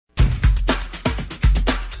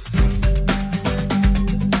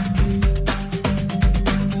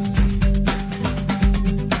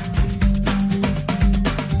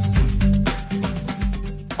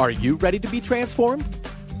Are you ready to be transformed?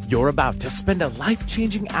 You're about to spend a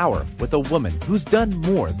life-changing hour with a woman who's done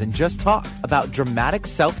more than just talk about dramatic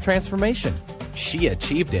self-transformation. She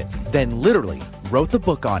achieved it, then literally wrote the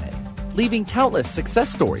book on it, leaving countless success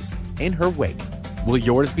stories in her wake. Will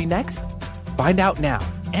yours be next? Find out now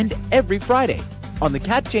and every Friday on The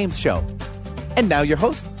Cat James Show. And now your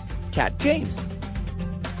host, Cat James.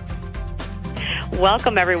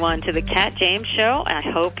 Welcome, everyone, to the Cat James Show. I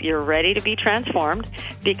hope you're ready to be transformed,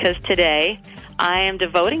 because today I am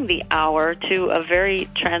devoting the hour to a very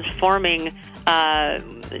transforming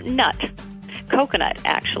nut, coconut,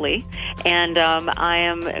 actually. And I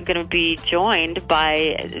am going to be joined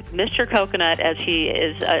by Mr. Coconut, as he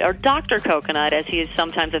is, or Dr. Coconut, as he is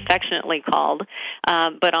sometimes affectionately called,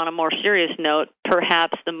 but on a more serious note,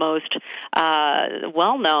 perhaps the most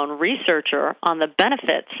well-known researcher on the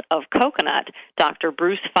benefits of coconut, Dr.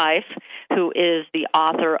 Bruce Fife, who is the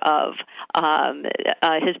author of,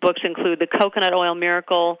 his books include The Coconut Oil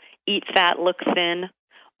Miracle, Eat Fat, Look Thin,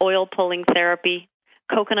 Oil Pulling Therapy,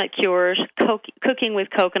 Coconut Cures, Cooking with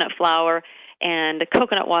Coconut Flour, and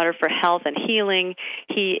Coconut Water for Health and Healing.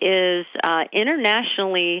 He is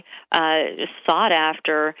internationally sought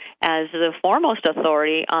after as the foremost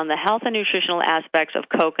authority on the health and nutritional aspects of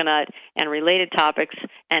coconut and related topics,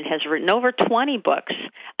 and has written over 20 books,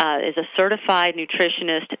 is a certified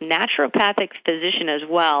nutritionist, naturopathic physician as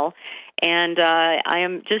well. And I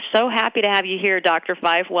am just so happy to have you here, Dr.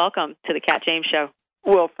 Fife. Welcome to the Cat James Show.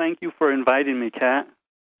 Well, thank you for inviting me, Kat.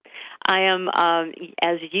 I am,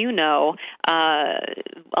 as you know,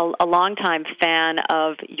 a longtime fan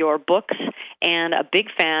of your books and a big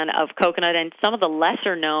fan of coconut and some of the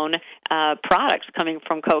lesser-known products coming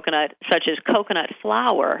from coconut, such as coconut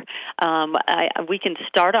flour. We can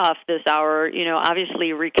start off this hour,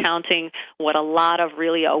 obviously recounting what a lot of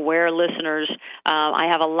really aware listeners, I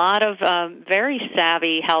have a lot of very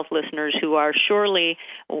savvy health listeners who are surely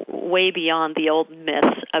way beyond the old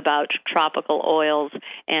myths about tropical oils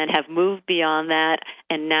and have moved beyond that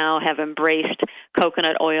and now have embraced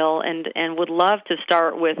coconut oil, and would love to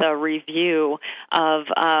start with a review of,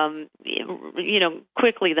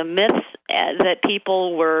 quickly the myths that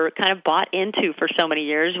people were kind of bought into for so many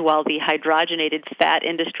years while the hydrogenated fat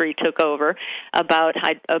industry took over about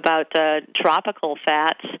tropical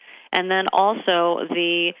fats, and then also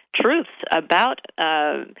the truths about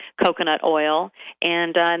coconut oil,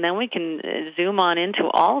 and then we can zoom on into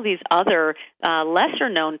all these other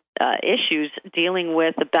lesser-known issues dealing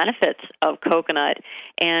with the benefits of coconut.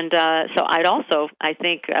 And so I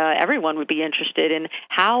think everyone would be interested in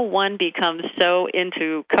how one becomes so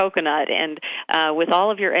into coconut. And with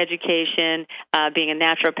all of your education, being a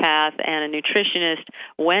naturopath and a nutritionist,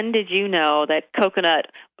 when did you know that coconut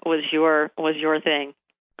was your thing?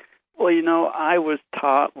 Well, I was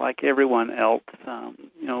taught, like everyone else,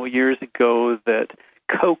 years ago, that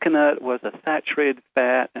coconut was a saturated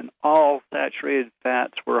fat, and all saturated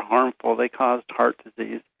fats were harmful. They caused heart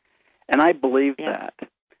disease. And I believed that.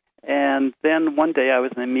 And then one day I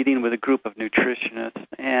was in a meeting with a group of nutritionists,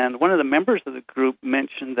 and one of the members of the group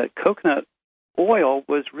mentioned that coconut oil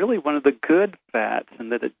was really one of the good fats,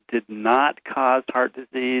 and that it did not cause heart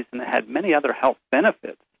disease, and it had many other health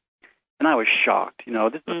benefits. And I was shocked.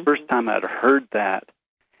 This is the first time I'd heard that.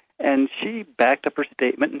 And she backed up her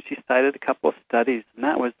statement, and she cited a couple of studies. And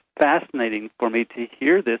that was fascinating for me to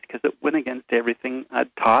hear this, because it went against everything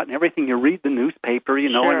I'd taught and everything you read in the newspaper,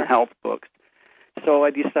 and health books. So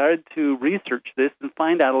I decided to research this and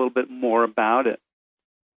find out a little bit more about it.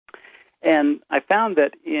 And I found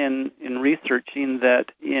that in researching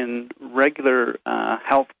that in regular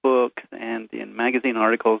health books and in magazine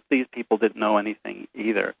articles, these people didn't know anything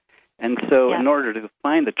either. And so in order to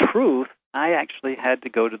find the truth, I actually had to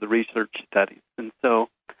go to the research studies. And so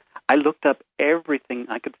I looked up everything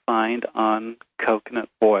I could find on coconut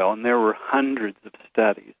oil, and there were hundreds of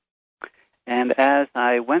studies. And as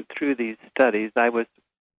I went through these studies, I was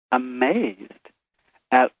amazed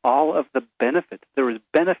at all of the benefits. There was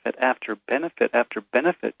benefit after benefit after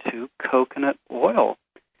benefit to coconut oil.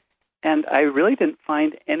 And I really didn't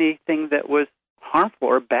find anything that was harmful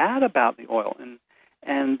or bad about the oil.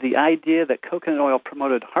 And the idea that coconut oil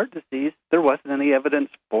promoted heart disease, there wasn't any evidence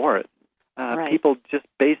for it. People just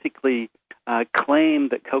basically claimed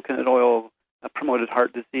that coconut oil promoted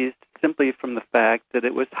heart disease simply from the fact that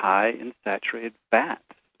it was high in saturated fats.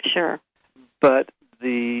 Sure. But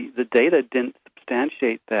the data didn't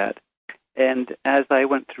substantiate that. And as I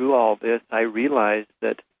went through all this, I realized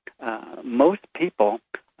that most people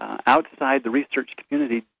outside the research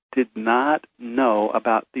community did not know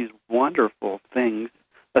about these wonderful things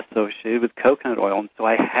associated with coconut oil. And so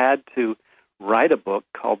I had to write a book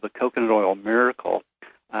called The Coconut Oil Miracle,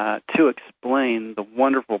 to explain the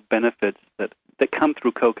wonderful benefits that come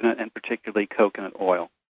through coconut, and particularly coconut oil.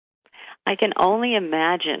 I can only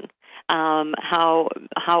imagine how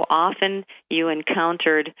often you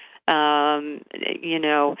encountered, the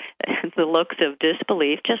looks of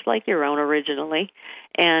disbelief, just like your own originally,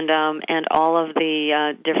 and all of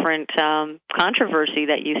the different controversy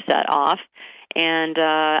that you set off. And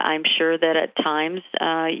I'm sure that at times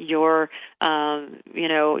your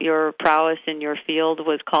prowess in your field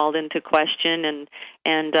was called into question.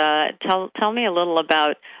 And tell me a little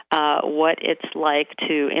about what it's like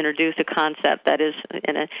to introduce a concept that is,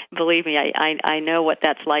 believe me, I know what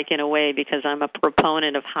that's like in a way, because I'm a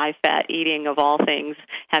proponent of high-fat eating of all things,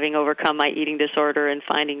 having overcome my eating disorder and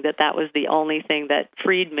finding that was the only thing that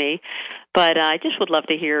freed me. But I just would love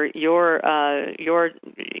to hear your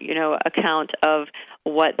account of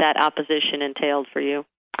what that opposition entailed for you.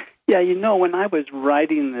 Yeah, when I was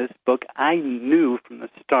writing this book, I knew from the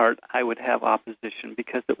start I would have opposition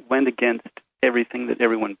because it went against everything that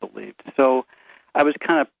everyone believed. So I was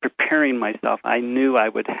kind of preparing myself. I knew I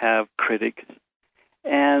would have critics.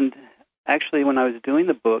 And actually, when I was doing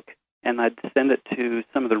the book, and I'd send it to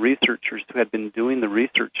some of the researchers who had been doing the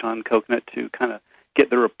research on coconut to kind of get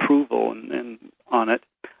their approval and on it,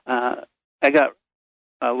 I got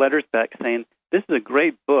letters back saying, "This is a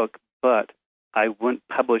great book, but I wouldn't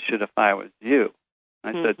publish it if I was you."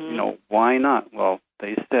 I said, why not? Well,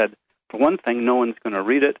 they said, for one thing, no one's going to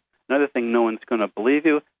read it. Another thing, no one's going to believe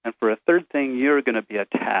you. And for a third thing, you're going to be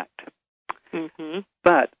attacked.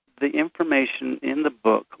 But the information in the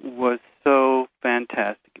book was so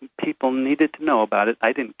fantastic. People needed to know about it.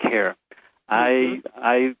 I didn't care. I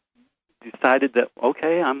decided that,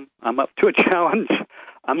 okay, I'm up to a challenge.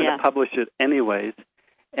 I'm going to publish it anyways.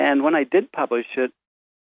 And when I did publish it,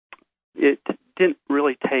 it didn't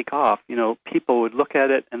really take off. People would look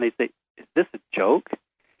at it and they'd say, "Is this a joke?"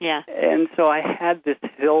 Yeah. And so I had this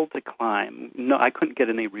hill to climb. No, I couldn't get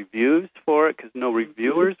any reviews for it because no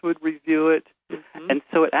reviewers would review it. And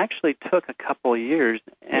so it actually took a couple of years.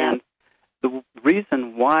 And the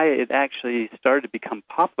reason why it actually started to become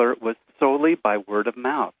popular was solely by word of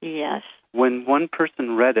mouth. Yes. When one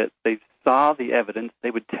person read it, they saw the evidence,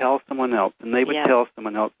 they would tell someone else, and they would tell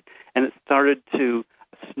someone else. And it started to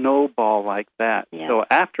snowball like that. Yeah. So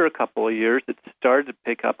after a couple of years, it started to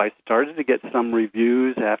pick up. I started to get some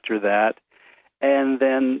reviews after that, and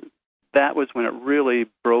then that was when it really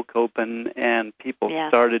broke open, and people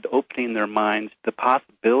started opening their minds to the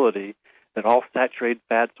possibility that all saturated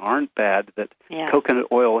fats aren't bad, that coconut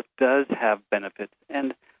oil does have benefits.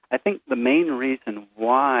 And I think the main reason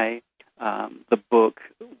why the book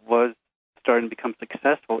was starting to become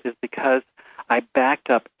successful is because I backed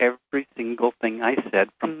up every single thing I said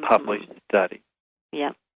from published study.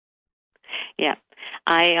 Yeah. Yeah.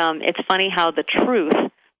 It's funny how the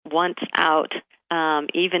truth, once out,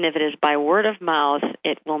 even if it is by word of mouth,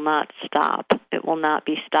 it will not stop. It will not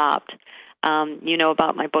be stopped. You know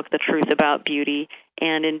about my book, The Truth About Beauty,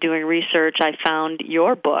 and in doing research, I found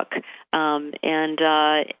your book, and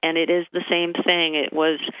it is the same thing. It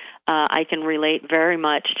was I can relate very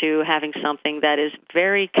much to having something that is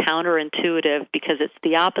very counterintuitive because it's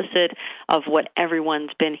the opposite of what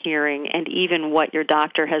everyone's been hearing, and even what your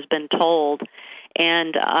doctor has been told,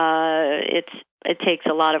 and it takes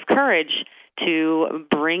a lot of courage to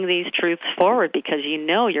bring these truths forward because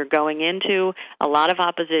you're going into a lot of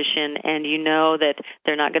opposition, and that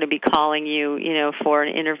they're not going to be calling you, for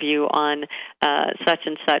an interview on such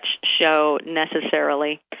and such show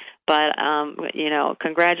necessarily. But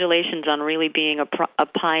congratulations on really being a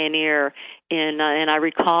pioneer in. And I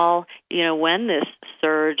recall, when this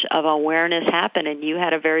surge of awareness happened, and you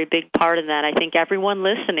had a very big part in that. I think everyone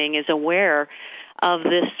listening is aware of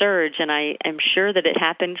this surge, and I am sure that it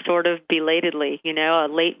happened sort of belatedly, a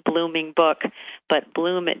late blooming book, but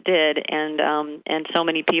bloom it did, and so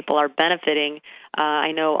many people are benefiting.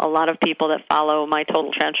 I know a lot of people that follow my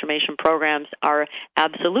Total Transformation programs are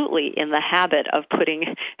absolutely in the habit of putting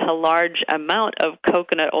a large amount of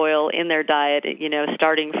coconut oil in their diet,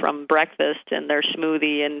 starting from breakfast and their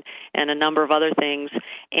smoothie and a number of other things.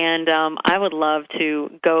 And I would love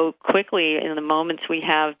to go quickly in the moments we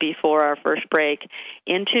have before our first break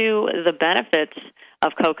into the benefits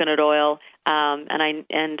of coconut oil, and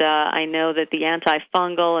I know that the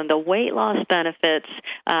antifungal and the weight loss benefits,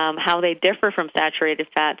 how they differ from saturated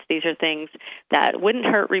fats. These are things that wouldn't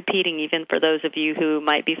hurt repeating, even for those of you who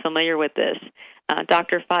might be familiar with this.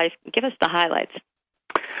 Dr. Fife, give us the highlights.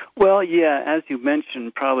 Well, yeah, as you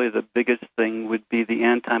mentioned, probably the biggest thing would be the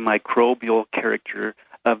antimicrobial character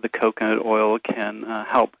of the coconut oil can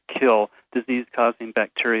help kill disease-causing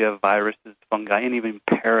bacteria, viruses, fungi, and even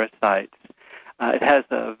parasites. It has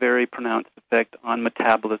a very pronounced effect on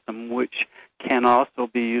metabolism, which can also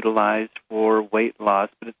be utilized for weight loss,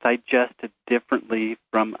 but it's digested differently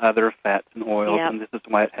from other fats and oils, and this is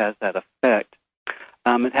why it has that effect.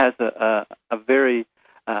 It has a very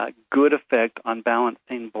good effect on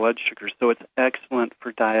balancing blood sugar, so it's excellent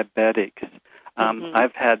for diabetics.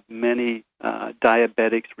 I've had many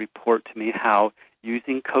diabetics report to me how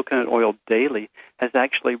using coconut oil daily has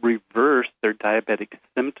actually reversed their diabetic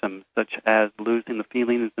symptoms, such as losing the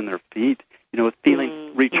feelings in their feet.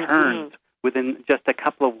 Feeling returns within just a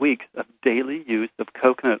couple of weeks of daily use of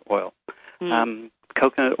coconut oil.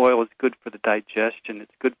 Coconut oil is good for the digestion.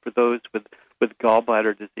 It's good for those with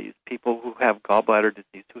gallbladder disease. People who have gallbladder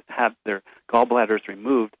disease, who have their gallbladders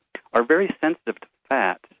removed, are very sensitive to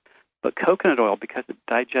fats. But coconut oil, because it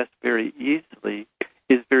digests very easily,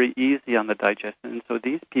 is very easy on the digestion. And so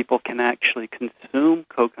these people can actually consume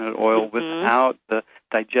coconut oil without the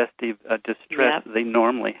digestive distress that they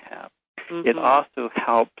normally have. It also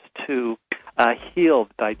helps to heal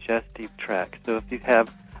the digestive tract. So if you have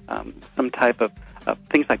some type of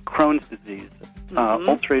things like Crohn's disease,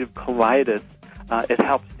 ulcerative colitis, it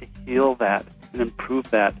helps to heal that and improve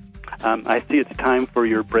that. I see it's time for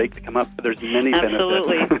your break to come up, but there's many benefits.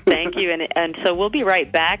 Absolutely. Thank you. And so we'll be right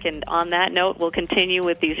back. And on that note, we'll continue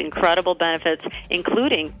with these incredible benefits,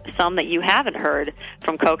 including some that you haven't heard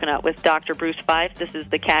from coconut with Dr. Bruce Fife. This is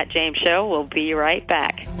the Cat James Show. We'll be right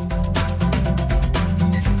back.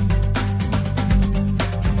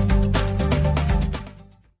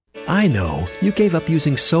 I know, you gave up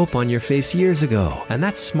using soap on your face years ago, and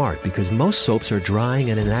that's smart because most soaps are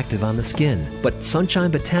drying and inactive on the skin. But Sunshine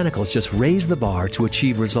Botanicals just raised the bar to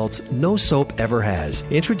achieve results no soap ever has.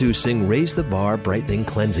 Introducing Raise the Bar Brightening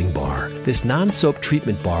Cleansing Bar. This non-soap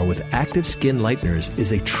treatment bar with active skin lighteners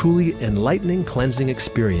is a truly enlightening cleansing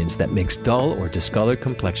experience that makes dull or discolored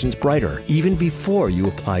complexions brighter, even before you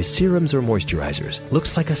apply serums or moisturizers.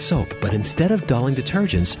 Looks like a soap, but instead of dulling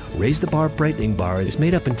detergents, Raise the Bar Brightening Bar is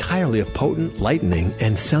made up entirely of potent, lightening,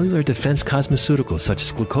 and cellular defense cosmeceuticals such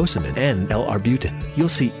as glucosamine and L-arbutin. You'll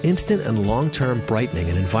see instant and long-term brightening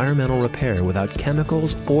and environmental repair without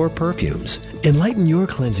chemicals or perfumes. Enlighten your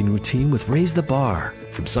cleansing routine with Raise the Bar.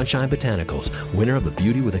 From Sunshine Botanicals, winner of the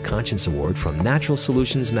Beauty with a Conscience Award from Natural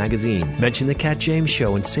Solutions magazine. Mention the Cat James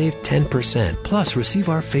Show and save 10%. Plus, receive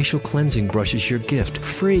our facial cleansing brush as your gift,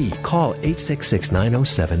 free. Call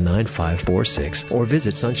 866-907-9546 or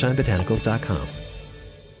visit sunshinebotanicals.com.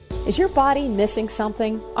 Is your body missing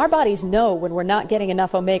something? Our bodies know when we're not getting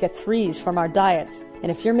enough omega-3s from our diets.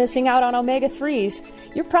 And if you're missing out on omega-3s,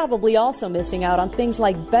 you're probably also missing out on things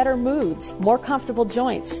like better moods, more comfortable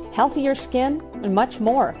joints, healthier skin, and much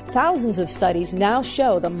more. Thousands of studies now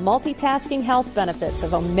show the multitasking health benefits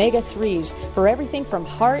of omega-3s for everything from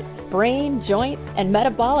heart, brain, joint, and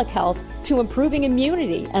metabolic health to improving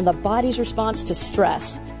immunity and the body's response to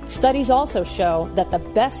stress. Studies also show that the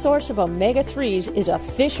best source of omega-3s is a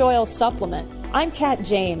fish oil supplement. I'm Kat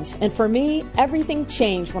James, and for me, everything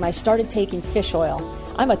changed when I started taking fish oil.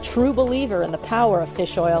 I'm a true believer in the power of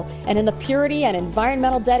fish oil and in the purity and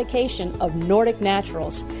environmental dedication of Nordic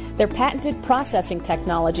Naturals. Their patented processing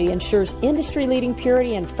technology ensures industry-leading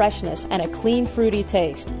purity and freshness and a clean, fruity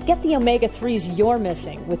taste. Get the omega-3s you're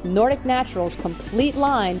missing with Nordic Naturals' complete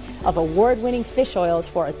line of award-winning fish oils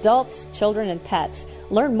for adults, children, and pets.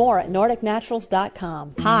 Learn more at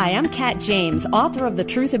NordicNaturals.com. Hi, I'm Kat James, author of The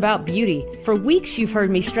Truth About Beauty. For weeks, you've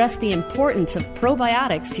heard me stress the importance of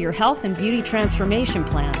probiotics to your health and beauty transformation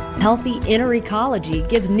plan. Healthy inner ecology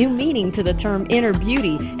gives new meaning to the term inner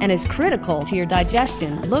beauty and is critical to your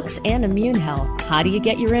digestion, looks, and immune health. How do you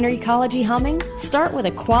get your inner ecology humming? Start with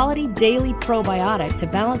a quality daily probiotic to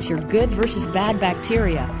balance your good versus bad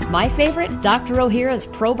bacteria. My favorite, Dr. Ohhira's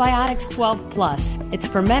Probiotics 12 Plus. It's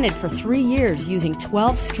fermented for 3 years using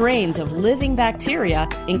 12 strains of living bacteria,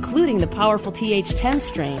 including the powerful TH10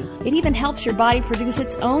 strain. It even helps your body produce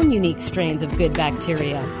its own unique strains of good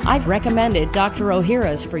bacteria. I've recommended Dr.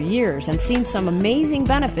 Ohhira's for years and seen some amazing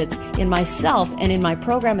benefits in myself and in my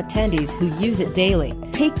program attendees who use it daily.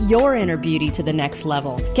 Take your inner beauty to the next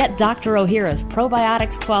level. Get Dr. Ohhira's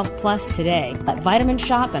Probiotics 12 Plus today at Vitamin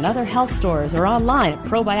Shop and other health stores or online at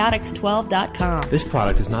probiotics12.com. This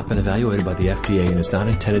product has not been evaluated by the FDA and is not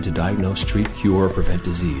intended to diagnose, treat, cure, or prevent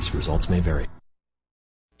disease. Results may vary.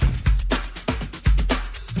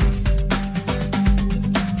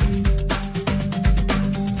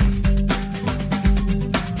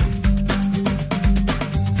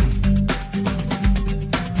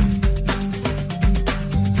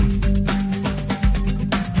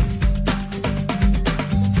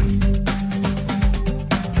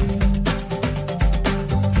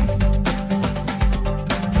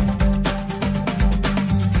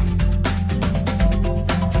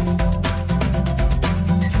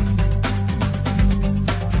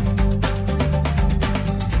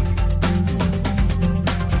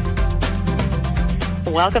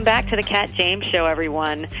 Welcome back to the Cat James Show,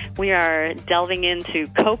 everyone. We are delving into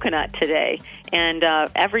coconut today, and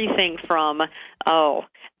everything from,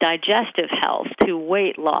 digestive health to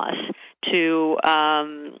weight loss to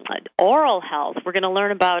oral health. We're going to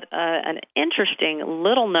learn about an interesting,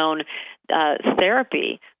 little-known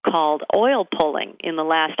therapy called oil pulling in the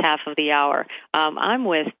last half of the hour. I'm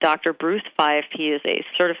with Dr. Bruce Fife. He is a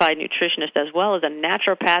certified nutritionist as well as a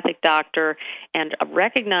naturopathic doctor and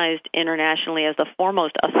recognized internationally as the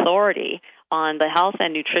foremost authority on the health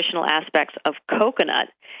and nutritional aspects of coconut.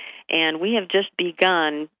 And we have just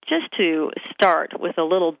begun just to start with a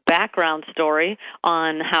little background story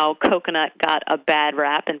on how coconut got a bad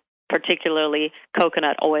rap, and particularly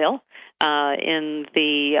coconut oil, in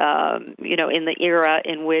the era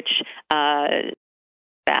in which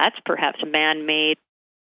fats, perhaps man-made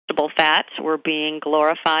vegetable fats, were being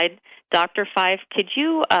glorified. Dr. Fife, could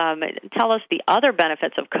you tell us the other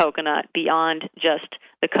benefits of coconut beyond just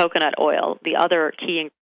the coconut oil, the other key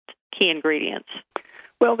ingredients?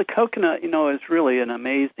 Well, the coconut, is really an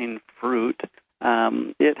amazing fruit.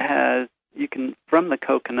 From the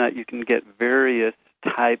coconut, you can get various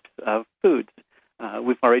types of foods.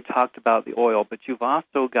 We've already talked about the oil, but you've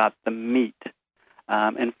also got the meat.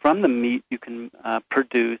 And from the meat, you can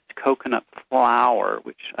produce coconut flour,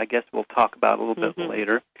 which I guess we'll talk about a little bit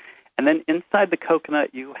later. And then inside the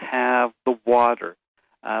coconut, you have the water.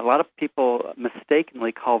 A lot of people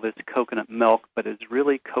mistakenly call this coconut milk, but it's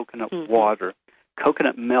really coconut water.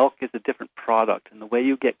 Coconut milk is a different product, and the way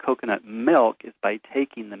you get coconut milk is by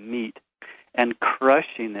taking the meat and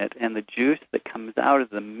crushing it, and the juice that comes out of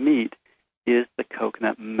the meat is the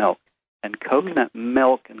coconut milk. And coconut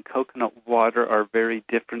milk and coconut water are very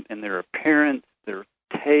different in their appearance, their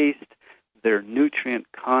taste, their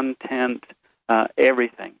nutrient content,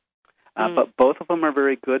 everything. But both of them are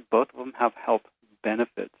very good. Both of them have health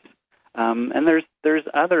benefits. And there's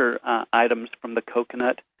other items from the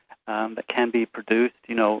coconut that can be produced,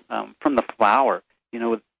 from the flour.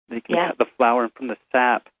 They can cut the flour, and from the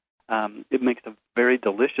sap, it makes a very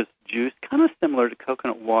delicious juice, kind of similar to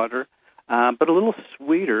coconut water, but a little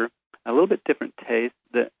sweeter, a little bit different taste.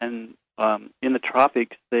 And in the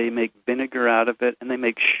tropics, they make vinegar out of it, and they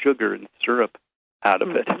make sugar and syrup out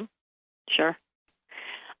of it. Sure.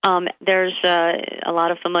 There's a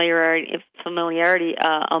lot of familiarity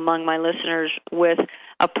among my listeners with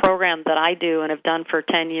a program that I do and have done for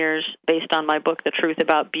 10 years based on my book, The Truth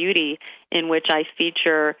About Beauty, in which I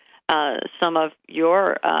feature some of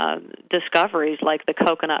your discoveries, like the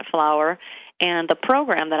coconut flour, and the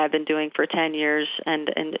program that I've been doing for 10 years, and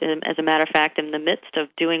as a matter of fact, in the midst of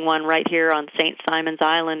doing one right here on St. Simon's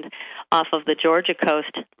Island off of the Georgia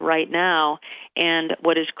coast right now. And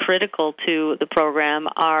what is critical to the program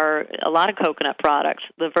are a lot of coconut products.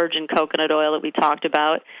 The virgin coconut oil that we talked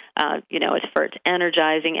about, it's for its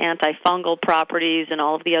energizing antifungal properties and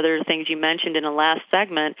all of the other things you mentioned in the last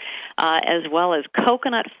segment, as well as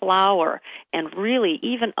coconut flour. And really,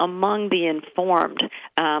 even among the informed,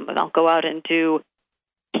 I'll go out and do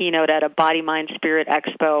keynote at a Body, Mind, Spirit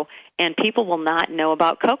Expo, and people will not know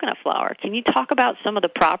about coconut flour. Can you talk about some of the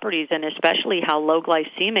properties and especially how low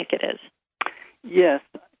glycemic it is? Yes,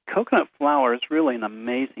 coconut flour is really an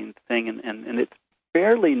amazing thing, and it's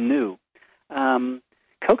fairly new.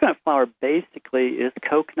 Coconut flour basically is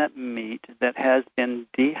coconut meat that has been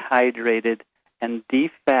dehydrated and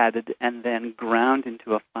defatted and then ground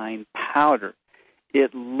into a fine powder.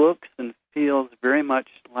 It looks and feels very much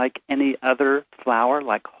like any other flour,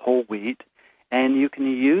 like whole wheat, and you can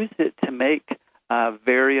use it to make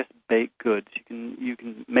various baked goods. You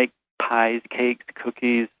can make pies, cakes,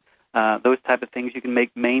 cookies, those type of things. You can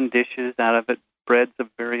make main dishes out of it, breads of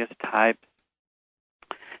various types.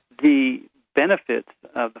 The benefits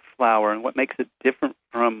of the flour and what makes it different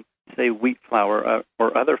from, say, wheat flour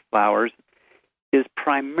or other flours is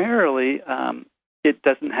primarily it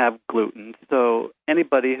doesn't have gluten. So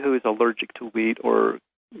anybody who is allergic to wheat or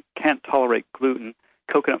can't tolerate gluten,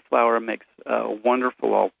 coconut flour makes a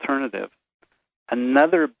wonderful alternative.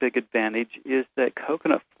 Another big advantage is that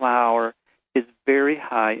coconut flour is very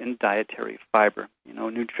high in dietary fiber.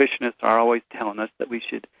 Nutritionists are always telling us that we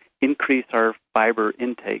should increase our fiber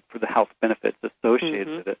intake for the health benefits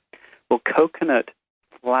associated with it. Well, coconut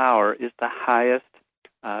flour is the highest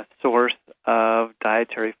source of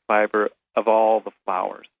dietary fiber of all the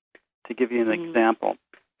flours. To give you an example,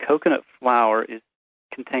 coconut flour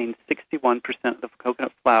contains 61% of the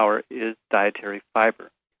coconut flour is dietary fiber.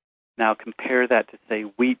 Now compare that to, say,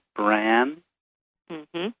 wheat bran.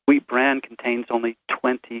 Wheat bran contains only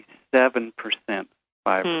 27%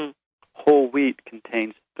 fiber. Whole wheat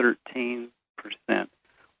contains 13%.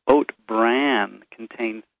 Oat bran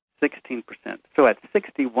contains 16%. So at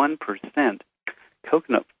 61%,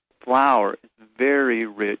 coconut flour is very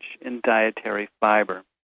rich in dietary fiber.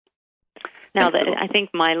 Now, I think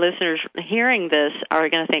my listeners hearing this are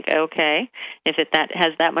going to think, okay, if that has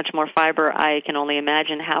that much more fiber, I can only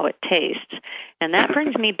imagine how it tastes. And that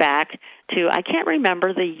brings me back to, I can't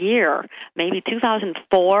remember the year, maybe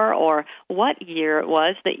 2004 or what year it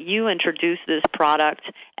was that you introduced this product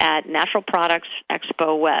at Natural Products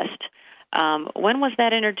Expo West. When was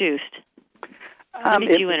that introduced? When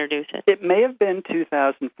did you introduce it? It may have been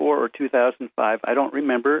 2004 or 2005. I don't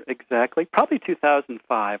remember exactly. Probably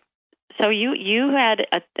 2005. So you had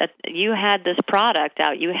this product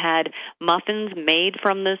out. You had muffins made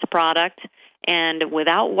from this product and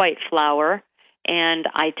without white flour, and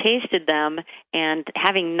I tasted them, and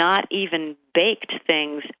having not even baked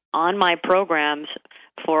things on my programs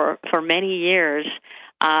for many years,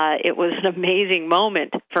 it was an amazing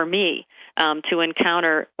moment for me to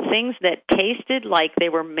encounter things that tasted like they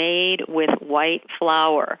were made with white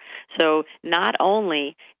flour. So not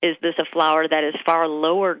only is this a flour that is far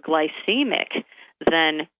lower glycemic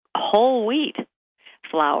than whole wheat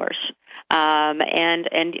flours,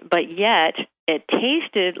 but yet it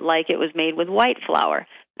tasted like it was made with white flour.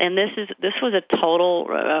 And this was a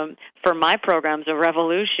total, for my programs, a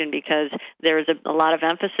revolution, because there's a lot of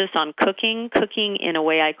emphasis on cooking in a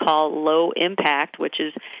way I call low impact, which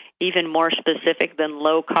is even more specific than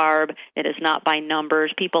low carb. It is not by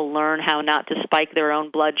numbers. People learn how not to spike their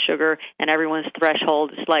own blood sugar, and everyone's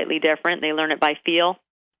threshold is slightly different. They learn it by feel.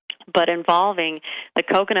 But involving the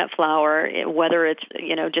coconut flour, whether it's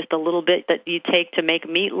just a little bit that you take to make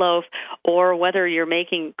meatloaf, or whether you're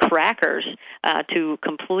making crackers to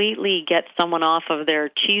completely get someone off of their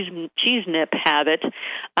cheese nip habit,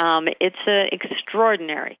 it's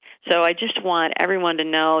extraordinary. So I just want everyone to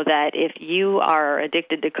know that if you are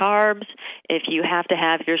addicted to carbs, if you have to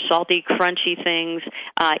have your salty, crunchy things,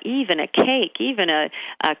 even a cake, even a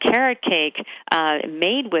carrot cake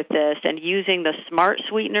made with this and using the smart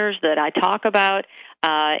sweeteners that I talk about,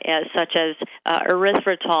 such as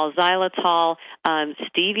erythritol, xylitol,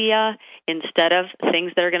 stevia, instead of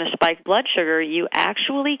things that are going to spike blood sugar, you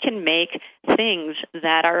actually can make things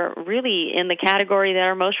that are really in the category that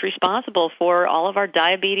are most responsible for all of our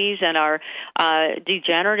diabetes and our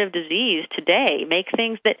degenerative disease today. Make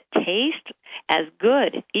things that taste as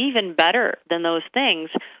good, even better than those things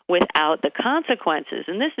without the consequences.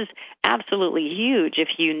 And this is absolutely huge if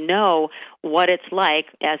you know what it's like,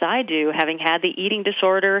 as I do, having had the eating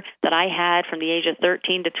disorder that I had from the age of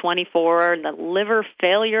 13 to 24, and the liver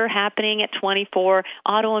failure happening at 24,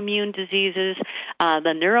 autoimmune diseases,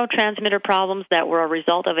 the neurotransmitter problems that were a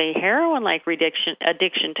result of a heroin-like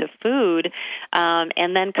addiction to food,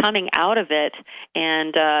 and then coming out of it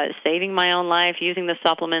and saving my own life, using the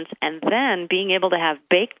supplements, and then being able to have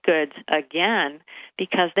baked goods again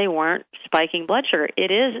because they weren't spiking blood sugar. It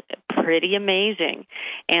is pretty amazing.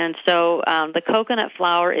 And so the coconut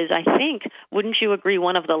flour is, I think, wouldn't you agree,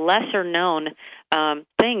 one of the lesser-known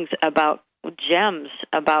things about gems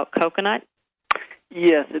about coconut?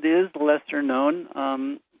 Yes, it is lesser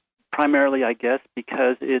known, primarily, I guess,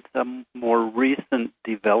 because it's a more recent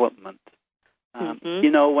development.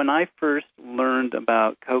 When I first learned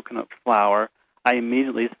about coconut flour, I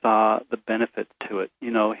immediately saw the benefits to it.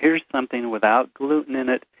 Here's something without gluten in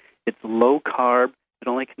it. It's low carb. It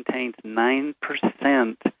only contains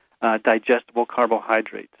 9% digestible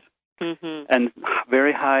carbohydrates. And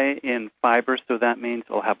very high in fiber, so that means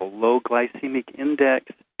it'll have a low glycemic index.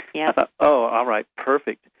 Yep. I thought, oh, all right,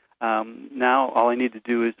 perfect. Now all I need to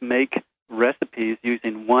do is make recipes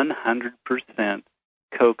using 100%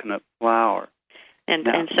 coconut flour.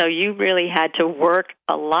 And so you really had to work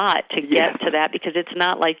a lot to get to that, because it's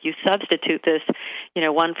not like you substitute this,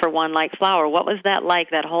 one for one like flour. What was that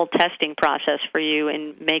like, that whole testing process for you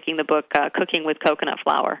in making the book, Cooking with Coconut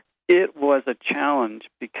Flour? It was a challenge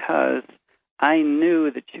because I knew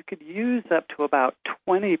that you could use up to about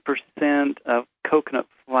 20% of coconut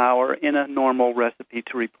flour in a normal recipe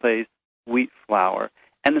to replace wheat flour.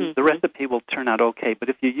 And then the recipe will turn out okay. But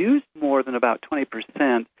if you use more than about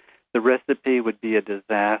 20%, the recipe would be a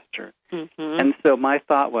disaster. And so my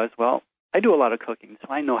thought was, well, I do a lot of cooking, so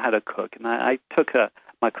I know how to cook. And I took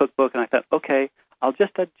my cookbook and I thought, okay, I'll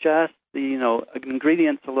just adjust the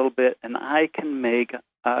ingredients a little bit, and I can make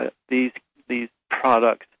these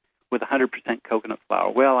products with 100% coconut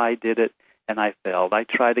flour. Well, I did it, and I failed. I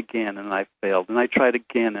tried again, and I failed. And I tried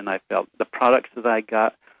again, and I failed. The products that I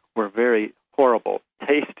got were very horrible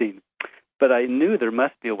tasting. But I knew there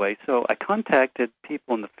must be a way, so I contacted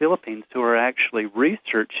people in the Philippines who are actually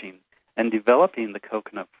researching and developing the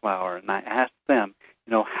coconut flour, and I asked them,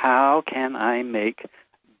 how can I make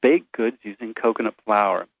baked goods using coconut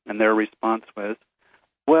flour. And their response was,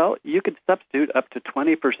 well, you could substitute up to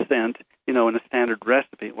 20%, in a standard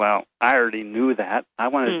recipe. Well, I already knew that. I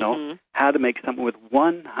wanted to know how to make something with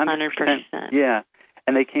 100%. Yeah.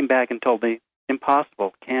 And they came back and told me,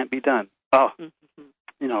 impossible, can't be done. Oh,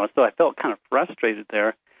 so I felt kind of frustrated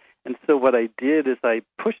there. And so what I did is I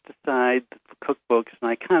pushed aside the cookbooks, and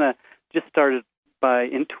I kind of just started by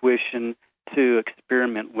intuition to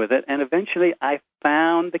experiment with it. And eventually I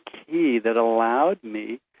found the key that allowed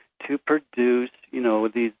me to produce,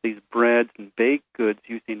 these breads and baked goods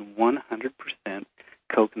using 100%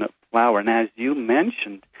 coconut flour. And as you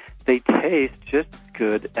mentioned, they taste just as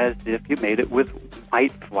good as if you made it with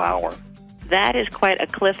white flour. That is quite a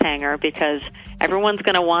cliffhanger, because everyone's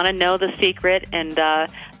going to want to know the secret, and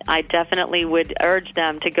I definitely would urge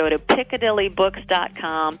them to go to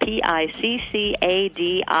PiccadillyBooks.com,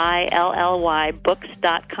 PiccadillyBooks.com,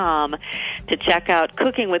 books.com, to check out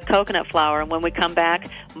Cooking with Coconut Flour. And when we come back,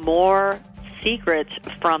 more secrets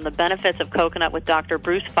from the benefits of coconut with Dr.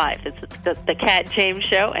 Bruce Fife. It's the Cat James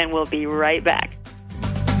Show, and we'll be right back.